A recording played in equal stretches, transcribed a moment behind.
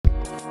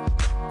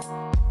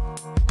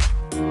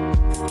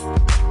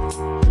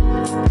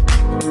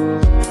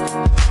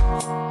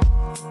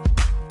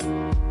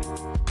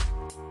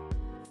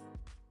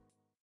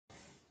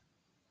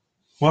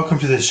Welcome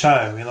to the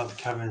show. We'd like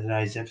to cover in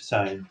today's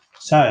episode.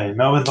 So,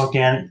 Melbourne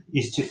lockdown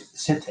is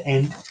set to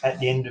end at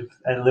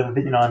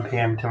 11:59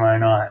 p.m. tomorrow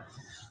night,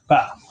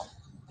 but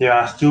there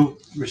are still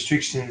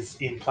restrictions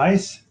in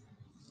place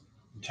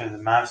in terms of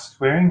mask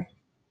wearing.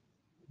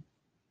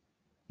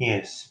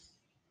 Yes,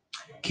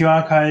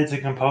 QR codes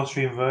are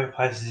compulsory in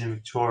workplaces in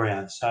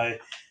Victoria. So,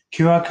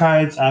 QR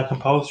codes are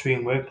compulsory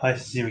in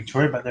workplaces in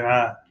Victoria, but there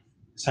are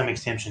some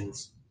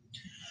exemptions.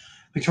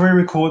 Victoria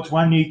records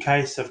one new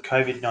case of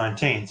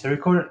COVID-19.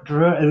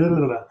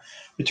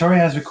 Victoria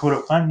has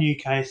recorded one new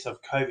case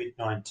of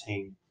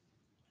COVID-19.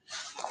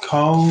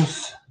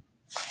 Coles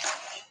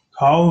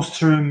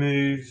to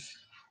remove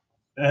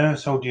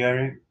aerosol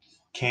deodorant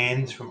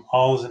cans from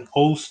aisles in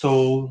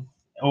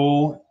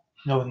all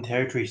Northern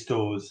Territory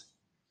stores.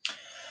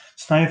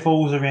 Snow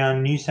falls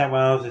around New South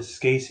Wales as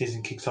ski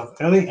season kicks off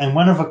early, and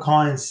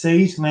one-of-a-kind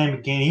seized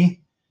Lamborghini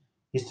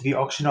is to be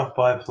auctioned off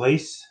by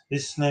police.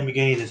 This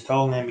Lamborghini is a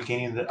stolen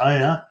Lamborghini, and the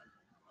owner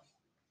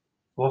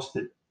lost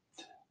it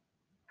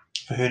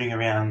for hooting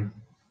around.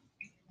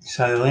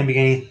 So the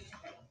Lamborghini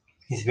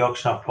is to be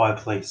auctioned off by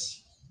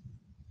police.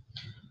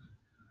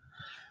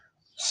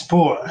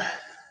 Sport.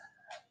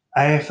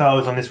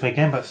 AFL is on this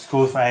weekend, but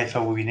scores for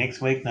AFL will be next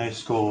week. No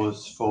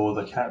scores for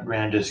the Cup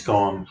round just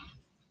gone.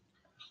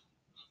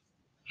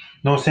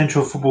 North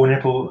Central Football,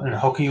 Netball and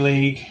Hockey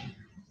League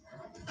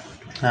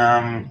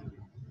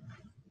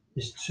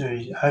is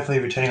hopefully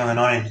returning on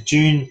the 19th of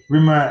June.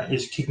 Wimmera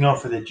is kicking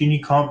off with the junior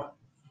comp,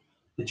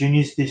 the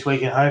juniors this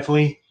weekend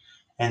hopefully,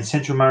 and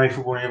Central Murray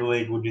Football Netball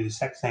League will do the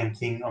exact same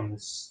thing on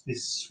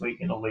this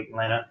weekend or week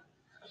later.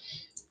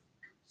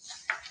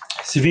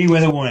 Severe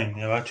weather warning.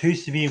 There are two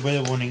severe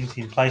weather warnings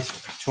in place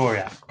for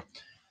Victoria.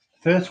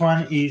 First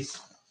one is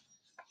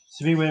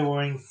severe weather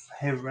warning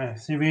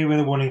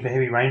for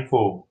heavy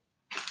rainfall.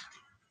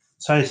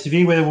 So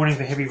severe weather warning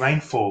for heavy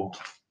rainfall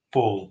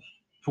for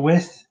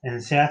West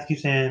and South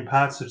Gippsland and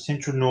parts of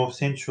Central, North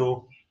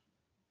Central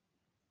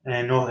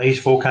and North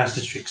East forecast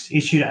districts,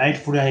 issued at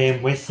 8:40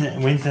 a.m.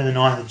 Wednesday the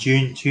 9th of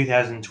June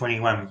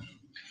 2021.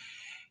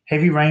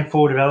 Heavy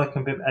rainfall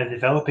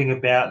developing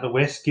about the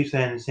West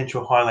Gippsland and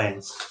Central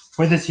Highlands.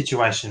 Weather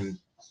situation.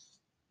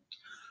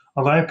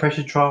 A low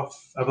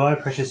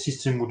pressure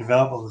system will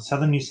develop on the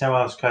southern New South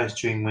Wales coast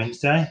during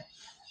Wednesday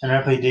and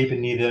rapidly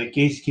deepen near the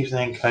East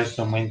Gippsland coast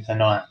on Wednesday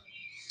night.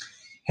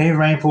 Heavy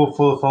rainfall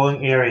for the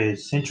following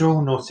areas: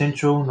 Central, North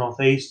Central, North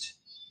East,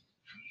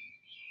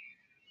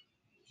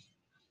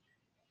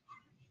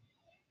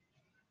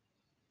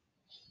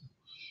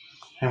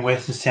 and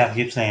West and South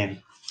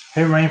Gippsland.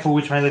 Heavy rainfall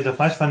which may lead to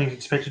flash flooding is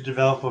expected to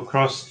develop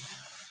across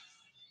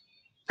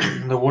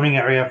the warning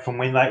area from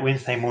late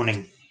Wednesday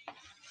morning.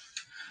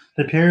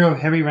 The period of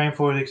heavy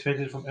rainfall is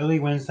expected from early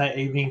Wednesday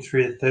evening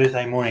through to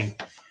Thursday morning.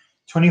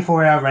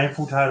 24-hour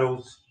rainfall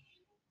totals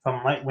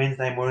from late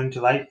Wednesday morning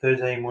to late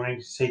Thursday morning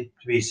to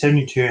be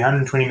 70 to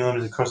 120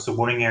 millimetres across the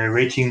warning area,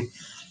 reaching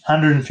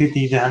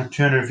 150 to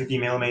 250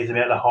 millimetres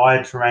about the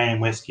higher terrain in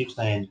West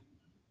Gippsland.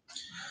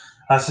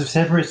 A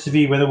separate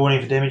severe weather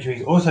warning for damage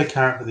is also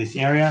current for this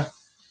area.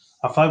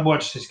 A flood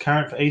watch is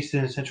current for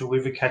eastern and central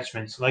river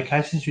catchments.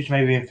 Locations which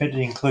may be affected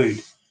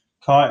include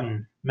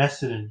Kyneton,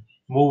 Macedon,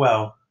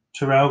 Morwell,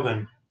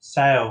 Traralgon,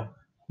 Sale,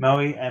 Moe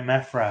and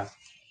Maffra.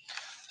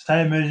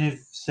 State Emergency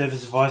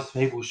Service advises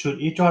people should,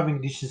 if driving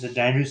conditions are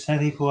dangerous,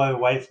 safely pull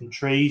away from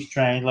trees,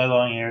 drains,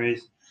 low-lying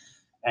areas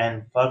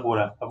and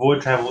floodwater.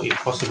 Avoid travel if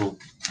possible.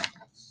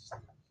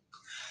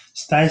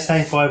 Stay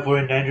safe by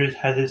avoiding dangerous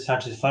hazards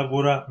such as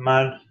floodwater,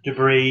 mud,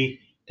 debris,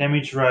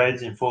 damaged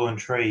roads and fallen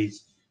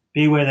trees.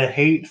 Be aware that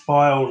heat,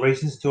 fire or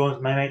recent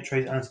storms may make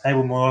trees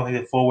unstable, more likely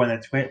to fall when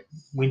it's wet,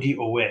 windy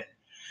or wet.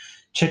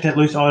 Check that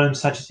loose items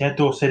such as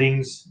outdoor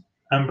settings,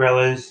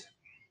 umbrellas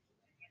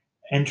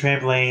and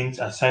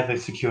trampolines are safely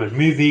secured.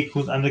 Move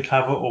vehicles under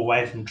cover or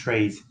away from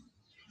trees.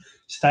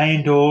 Stay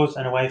indoors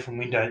and away from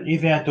windows.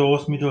 If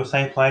outdoors, move to a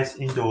safe place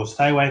indoors.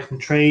 Stay away from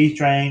trees,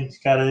 drains,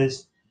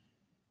 gutters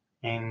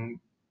and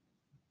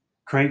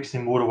creeks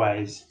and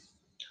waterways.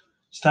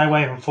 Stay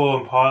away from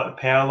fallen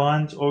power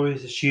lines.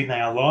 Always assume they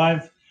are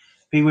live.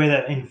 Beware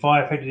that in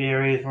fire-affected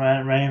areas,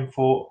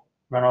 rainfall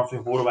runoff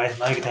in waterways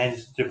may contain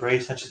debris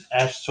such as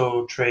ash,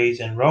 soil,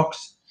 trees and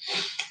rocks.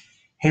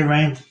 Heavy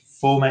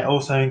rainfall may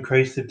also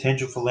increase the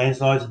potential for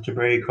landslides and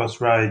debris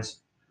across roads.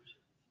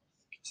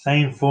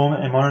 Stay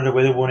informed and monitor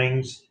weather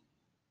warnings,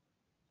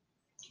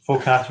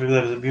 forecast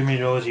levels of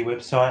meteorology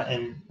website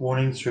and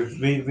warnings through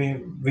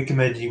Vic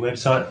Emergency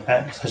website @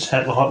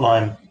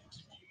 hotline.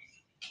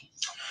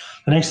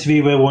 The next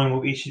severe weather warning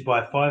will be issued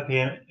by 5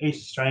 p.m.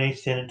 East Australian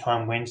Standard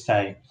Time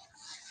Wednesday.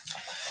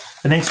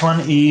 The next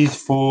one is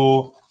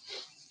for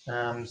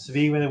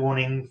severe weather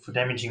warning for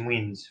damaging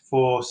winds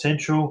for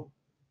Central,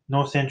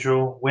 North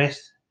Central,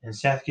 West and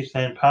South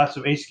Gippsland, parts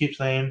of East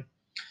Gippsland,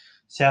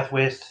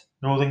 Southwest,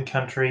 Northern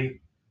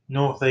Country,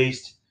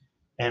 Northeast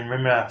and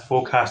Wimmera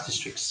forecast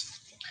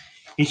districts.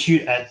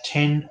 Issued at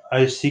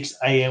 10:06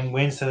 a.m.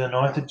 Wednesday the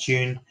 9th of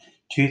June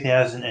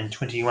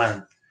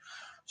 2021.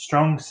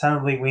 Strong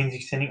southerly winds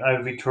extending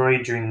over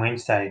Victoria during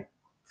Wednesday.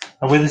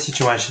 A weather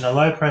situation. A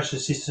low pressure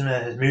system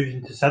that has moved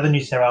into southern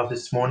New South Wales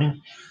this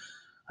morning.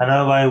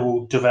 Another low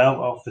will develop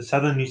off the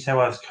southern New South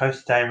Wales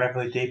coast today and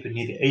rapidly deepen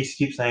near the East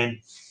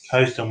Gippsland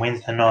coast on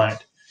Wednesday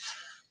night.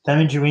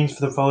 Damaging winds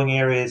for the following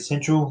areas: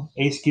 central,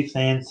 East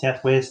Gippsland,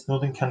 southwest,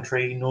 northern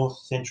country, north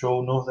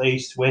central,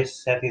 northeast,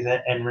 west, southeast,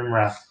 and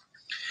Wimmera.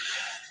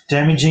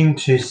 Damaging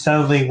to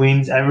southerly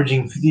winds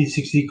averaging 50 to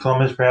 60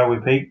 km per hour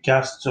with peak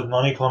gusts of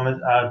 90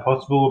 km are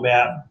possible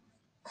about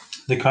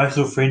the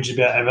coastal fringe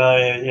about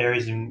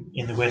areas in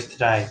the west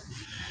today.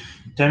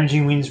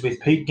 Damaging winds with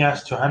peak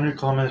gusts to 100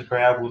 km per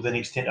hour will then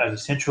extend over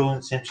central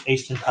and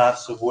eastern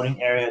parts of warning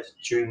areas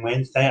during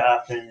Wednesday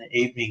afternoon and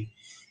evening,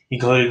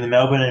 including the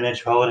Melbourne and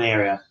metropolitan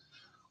area.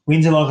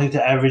 Winds are likely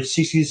to average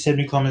 60 to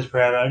 70 km per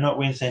hour overnight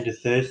Wednesday into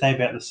Thursday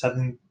about the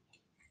southern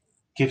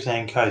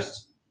Gippsland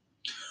coast.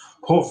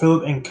 Port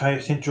Phillip and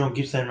central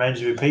Gippsland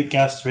ranges with peak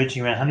gusts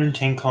reaching around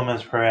 110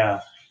 km per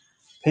hour.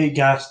 Peak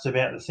gusts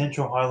about the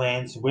central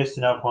highlands and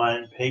western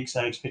alpine peaks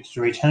are expected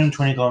to reach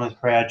 120 km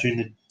per hour during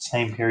the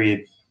same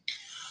period.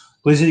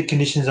 Blizzard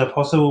conditions are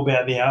possible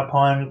about the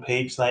alpine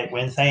peaks late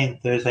Wednesday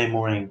and Thursday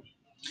morning.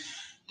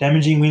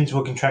 Damaging winds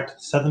will contract to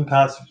the southern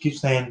parts of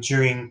Gippsland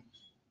during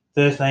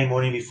Thursday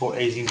morning before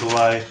easing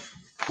below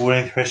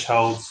warning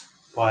thresholds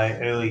by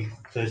early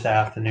Thursday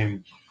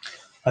afternoon.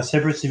 A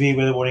separate severe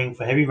weather warning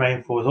for heavy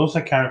rainfall is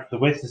also current for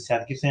the west and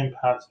south Gippsland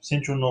parts of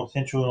central,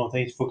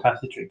 northeast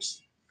forecast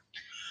districts.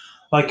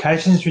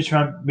 Locations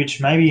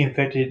which may be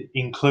affected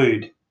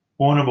include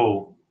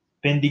Warrnambool,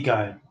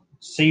 Bendigo,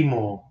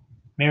 Seymour,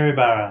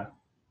 Maryborough,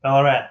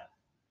 Ballarat,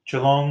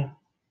 Geelong,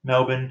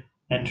 Melbourne,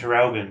 and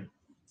Traralgon.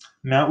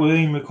 Mount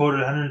William recorded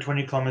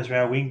 120 km per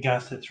hour wind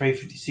gusts at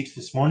 3:56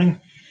 this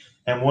morning,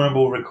 and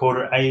Warrnambool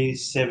recorded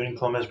 87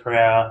 km per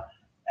hour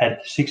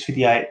at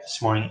 6:58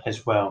 this morning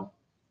as well.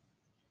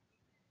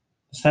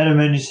 The State of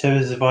Emergency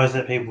Services advised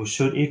that people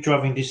should, if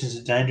driving distance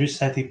is dangerous,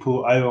 safely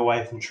pull over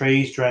away from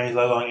trees, drains,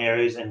 low-lying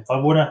areas, and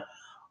floodwater.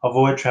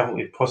 Avoid travel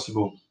if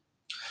possible.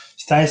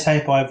 Stay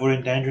safe by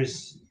avoiding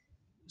dangerous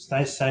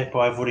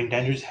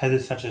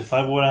hazards such as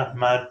floodwater,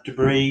 mud,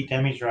 debris,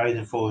 damaged roads,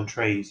 and fallen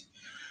trees.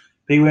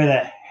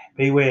 Beware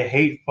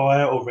heat,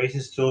 fire, or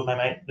recent storms may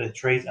make the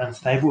trees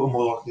unstable or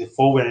more likely to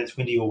fall when it's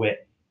windy or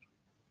wet.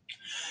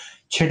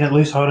 Check that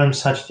loose items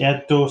such as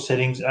outdoor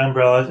settings,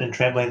 umbrellas, and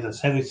trampolines are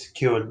safely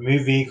secured.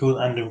 Move vehicles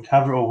under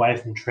cover or away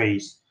from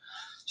trees.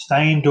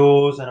 Stay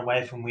indoors and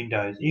away from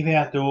windows. If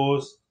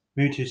outdoors,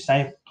 move to a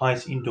safe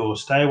place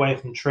indoors. Stay away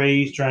from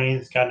trees,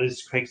 drains,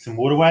 gutters, creeks, and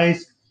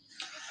waterways.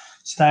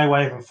 Stay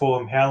away from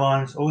fallen power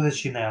lines. All this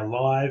shit are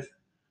live.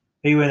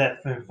 Beware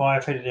that from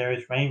fire-affected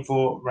areas,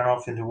 rainfall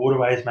runoff into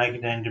waterways, making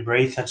down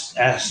debris such as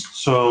ash,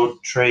 soil,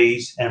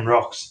 trees, and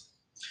rocks.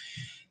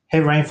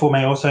 Heavy rainfall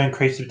may also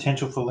increase the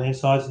potential for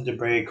landslides and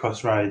debris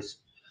across roads.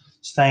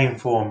 Stay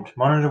informed.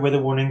 Monitor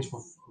weather warnings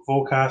for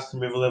forecasts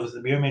and river levels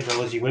at the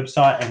Biometeorology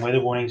website and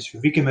weather warnings for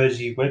Vic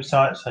Emergency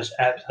website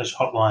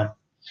 /app/hotline.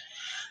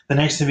 The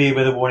next severe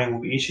weather warning will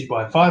be issued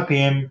by 5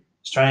 p.m.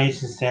 Australian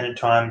Eastern Standard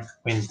Time,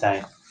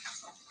 Wednesday.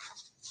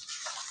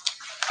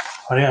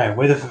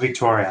 Weather for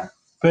Victoria.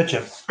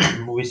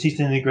 Birchip will be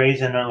 16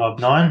 degrees and a low of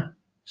 9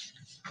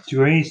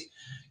 degrees.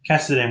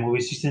 Casterton will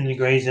be 16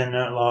 degrees and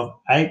a low of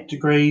 8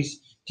 degrees.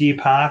 Deer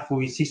Park will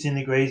be 16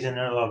 degrees and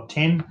a low of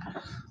 10.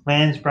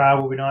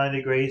 Landsborough will be 9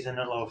 degrees and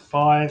a low of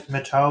 5.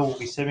 Matol will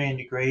be 17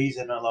 degrees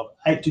and a low of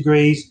 8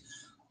 degrees.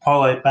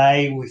 Apollo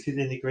Bay will be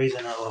 15 degrees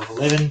and a low of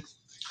 11.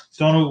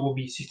 Donald will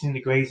be 16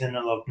 degrees and a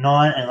low of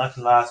 9. And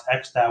Lucky Last,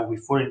 Axdale will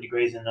be 14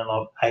 degrees and a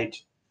low of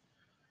 8.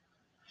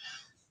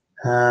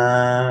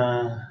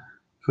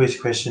 Quiz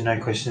question, no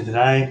question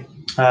today.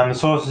 The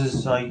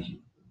sources I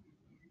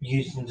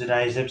used in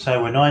today's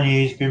episode were 9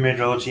 News,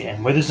 Biometeorology,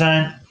 and Weather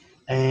Zone.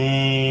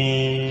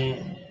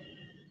 And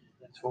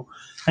that's all.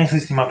 Thanks for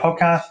listening to my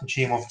podcast, and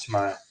see you more for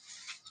tomorrow.